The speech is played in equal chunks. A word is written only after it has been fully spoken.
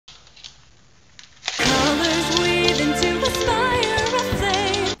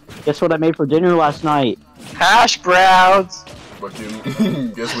Guess what I made for dinner last night? Hash browns. But you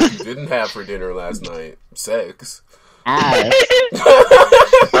guess what you didn't have for dinner last night? Sex. Ass.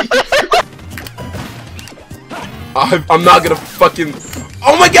 I'm not gonna fucking.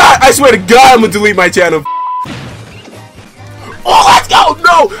 Oh my god! I swear to God, I'm gonna delete my channel. Oh, let's go!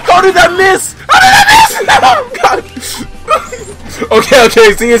 No! How did that miss? How did that miss? No! God.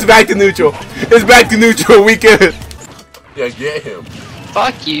 Okay. See, it's back to neutral. It's back to neutral. We good. Yeah, get him.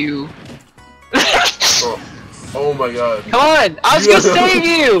 Fuck you. Oh my god. Come on! I was gonna save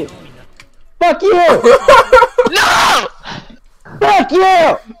you! Fuck you! No! Fuck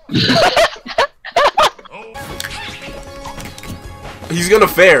you! He's gonna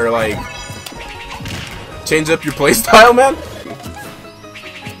fare, like, change up your playstyle, man.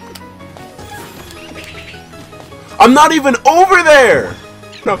 I'm not even over there.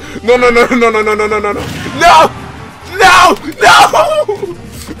 No.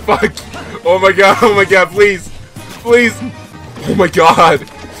 Fuck. Oh my god, please. Oh my god.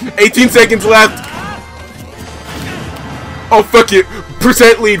 18 seconds left. Oh, fuck it.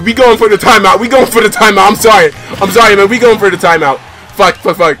 Percent lead. We going for the timeout. I'm sorry, man. We going for the timeout. Fuck.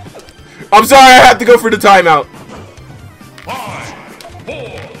 I'm sorry, I have to go for the timeout. 5,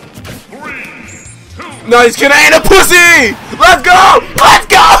 4, 3, 2. Nice, can I ain't a pussy? Let's go!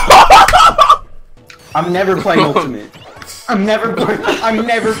 I'm never playing Ultimate. I'm never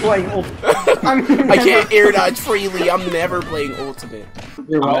playing Ultimate. I can't air dodge freely. I'm never playing Ultimate. I'm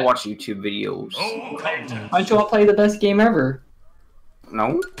gonna watch YouTube videos. Why don't you all play the best game ever?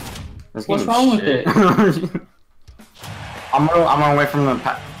 No. What's wrong with it? I'm gonna wait for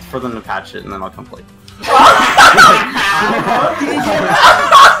them to patch it, and then I'll come play.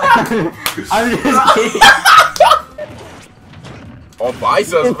 I'm just kidding. All by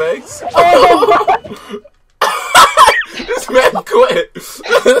suspects. This man quit.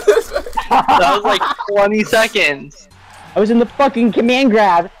 That was like 20 seconds. I was in the fucking command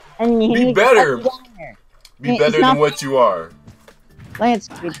grab. And Be better. Be better than what you are. Let's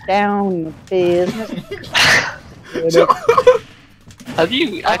get down to business. I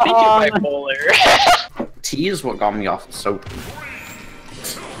think you're bipolar. Tea is what got me off of soap.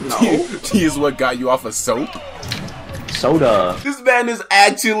 No. Tea is what got you off of soap? Soda. This man is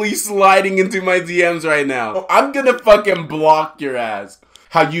actually sliding into my DMs right now. I'm gonna fucking block your ass.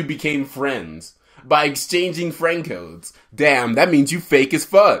 How you became friends. By exchanging friend codes. Damn, that means you fake as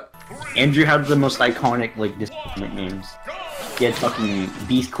fuck. Andrew had the most iconic, like, nicknames. He had fucking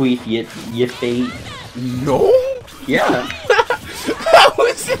Beastqueef, Yiffate. No? Yeah. How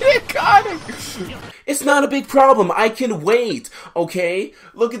is it iconic? It's not a big problem. I can wait, okay?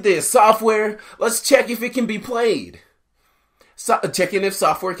 Look at this. Software. Let's check if it can be played. Checking if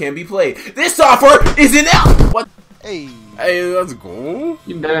software can be played. This software isn't out! What? Hey, let's go.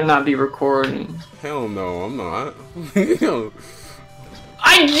 You better not be recording. Hell no, I'm not.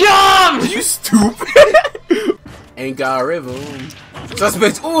 I jumped! You stupid! Ain't got a rhythm.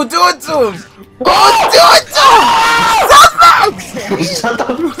 Suspects. Ooh, do it to him! Oh, do it to him! Suspects! Shut the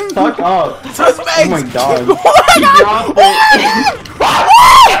fuck up. Suspects! Oh my god.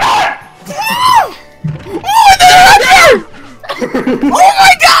 Oh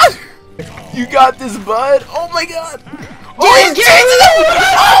my god! You got this, bud. Oh my god. Oh, he's changing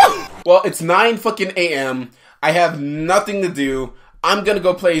it! Well, it's 9 fucking a.m. I have nothing to do. I'm gonna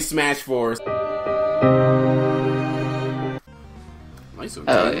go play Smash 4. Nice one,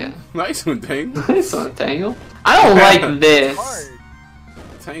 Oh, Tangle. yeah. Nice one, Tangle. It's not Tangle. I don't like this.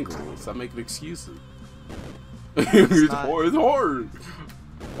 Tangle, stop making excuses. It's hard.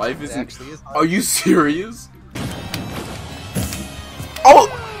 Life isn't. Are you serious? Oh,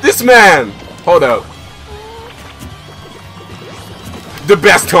 this man! Hold up. The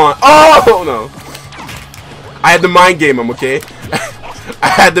best taunt. Oh no! I had to mind game him, okay? I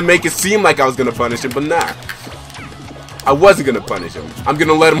had to make it seem like I was gonna punish him, but nah. I wasn't gonna punish him. I'm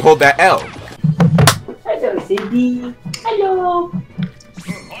gonna let him hold that L. Hello, Cindy. Hello.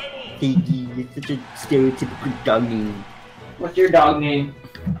 Piggy, it's such a stereotypical dog name. What's your dog name?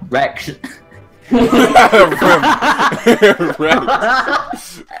 Rex.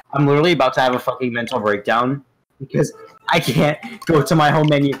 Rex. I'm literally about to have a fucking mental breakdown because I can't go to my home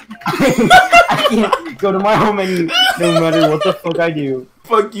menu. I can't go to my home menu no matter what the fuck I do.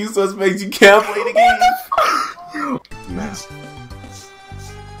 Fuck you, suspects. You can't play the game. Man.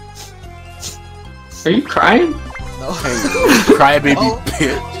 Are you crying? No. Crybaby Oh.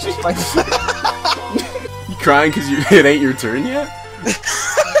 bitch. You crying because it ain't your turn yet?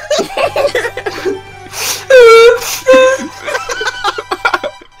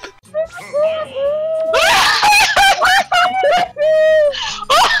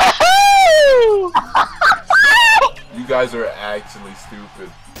 actually stupid.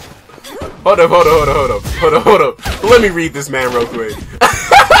 Hold up. Let me read this man real quick.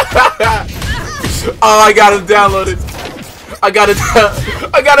 Oh, I got him downloaded. I got him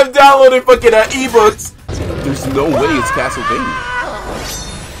downloaded fucking ebooks. There's no way it's Castlevania.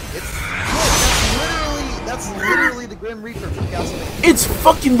 That's literally the Grim Reaper from Castlevania. It's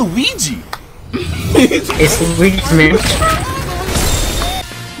fucking Luigi. It's Luigi, man.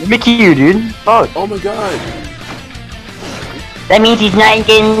 Mickey, you dude. Fuck. Oh my god. That means he's not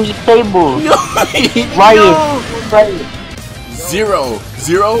getting the playable. No. Riot. Zero.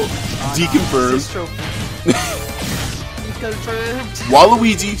 Deconfirmed. Confirmed.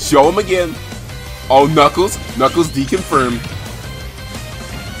 Waluigi, show him again. Oh, Knuckles deconfirmed.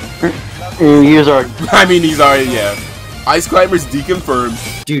 He's already. I mean, he's already, yeah. Ice Climber's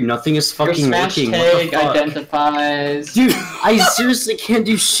deconfirmed. Dude, nothing is Your fucking smash working. tag What the fuck? identifies. Dude, I seriously can't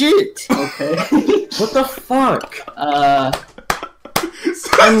do shit. Okay. What the fuck?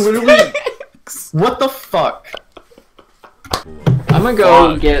 I'm literally. What the fuck? I'm gonna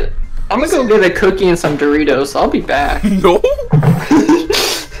go get a cookie and some Doritos. I'll be back. No.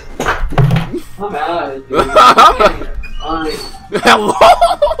 I'm out. Hello.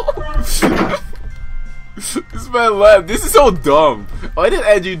 This man left. This is so dumb. Why did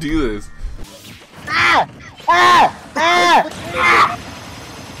Andrew do this?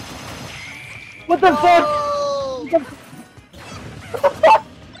 What the fuck?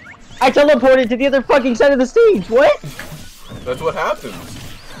 I teleported to the other fucking side of the stage. What? That's what happens.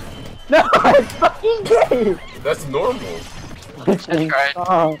 No, I fucking did. That's normal. Right.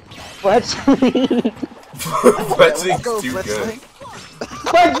 Oh, Fletchling. Fletching's too good.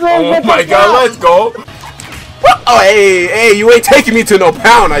 Fletchling, Oh my god, let's go. Oh, hey, you ain't taking me to no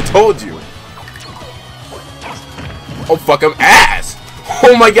pound, I told you. Oh, fuck, I'm ass.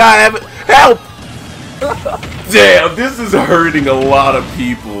 Oh my god, help. Damn, this is hurting a lot of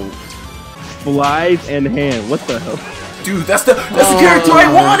people. Flies and hand. What the hell? Dude, that's the character I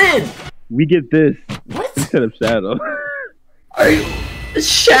wanted. We get this What? instead of Shadow.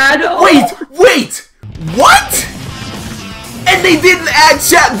 Shadow. Wait! What? And they didn't add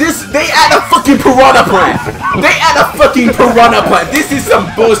they add a fucking piranha plant! This is some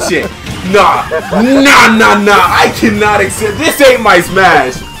bullshit! Nah, I cannot accept this. Ain't my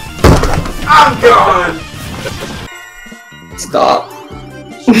smash! I'm gone! Stop.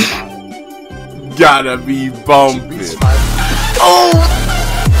 Gotta be bumping. Oh!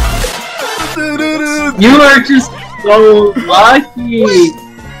 You are just so lucky.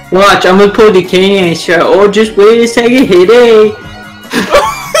 Watch, I'm gonna pull the canine shot. Oh, just wait a second, hit it.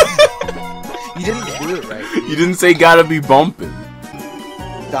 You didn't do it right. You didn't say gotta be bumping.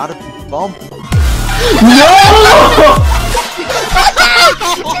 Gotta be bumping. No!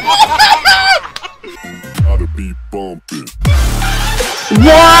 Gotta be bumping.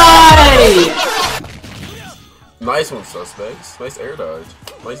 Why? Nice one, suspects. Nice air dodge.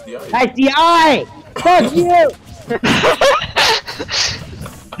 Nice DI. Nice DI! Fuck you!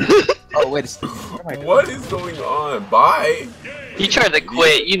 Oh, wait a second. What is going on? Bye! He tried to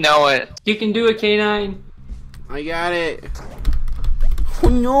quit, you know it. You can do it, K9. I got it. Oh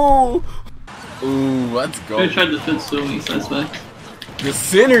no! Ooh, let's go. I tried to fit so many suspects. The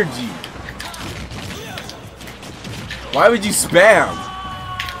synergy! Why would you spam?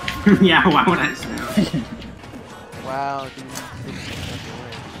 Yeah, why would I say? Wow, dude.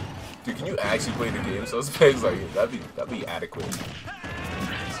 Dude, can you actually play the game suspects? Like, that'd be adequate.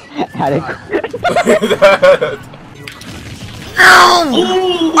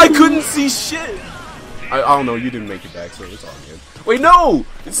 Ow! I couldn't see shit! I don't know, you didn't make it back, so it's all good. Wait, no!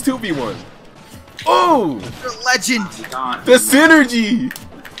 It's 2v1. Oh! You're a legend! The synergy!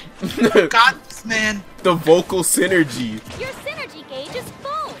 Got this, man! The vocal synergy. Your synergy gauge is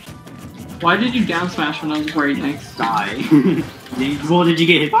full. Why did you down smash when I was right next? Die. Well, did you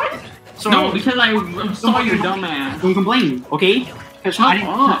get hit by it? So, No, because I saw your dumbass. don't complain, okay? Because I didn't.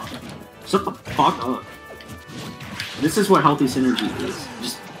 up. Shut the fuck up. This is what healthy synergy is.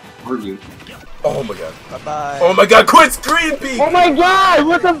 Just argue. Oh my god. Bye-bye. Oh my god, quit screen peek! Oh my god!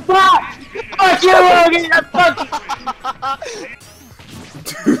 What the fuck? Fuck you, Logan! Fuck.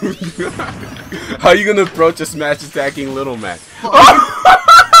 How you gonna approach a smash attacking little man?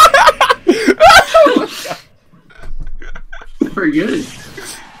 Pretty good.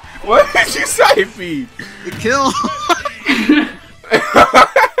 What did you side feed? The kill!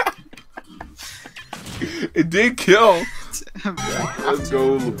 It did kill. Let's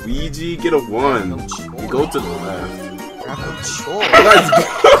go, Luigi. Get a 1. Go to the left. Let's go.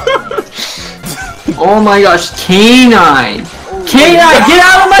 Oh my gosh, K9! K9, get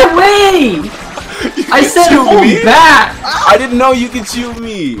out of my way! You I said Chew hold me? back! I didn't know you could chew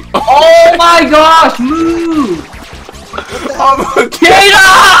me. Oh my gosh, move!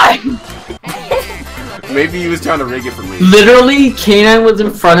 K9! Maybe he was trying to rig it for me. Literally, K9 was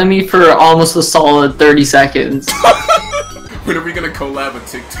in front of me for almost a solid 30 seconds. When are we gonna collab a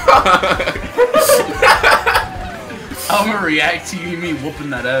TikTok? I'm gonna react to you me whooping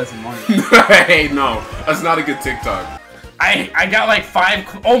that ass in Mario. Hey, no. That's not a good TikTok. I got like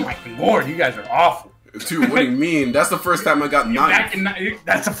 5. Oh my lord, you guys are awful. Dude, what do you mean? That's the first time I got You're 9. back in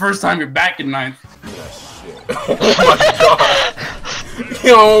that's the first time you're back in 9th. Oh my god.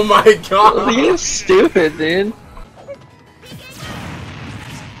 Oh my god. You're stupid, dude.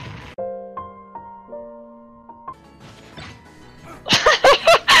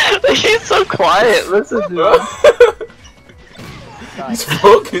 He's so quiet. Listen to him. He's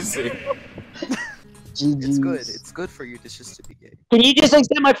focusing. It's good. It's good for you just to be gay. Can you just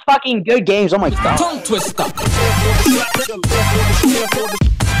accept my fucking good games? Oh my god. Tongue twister.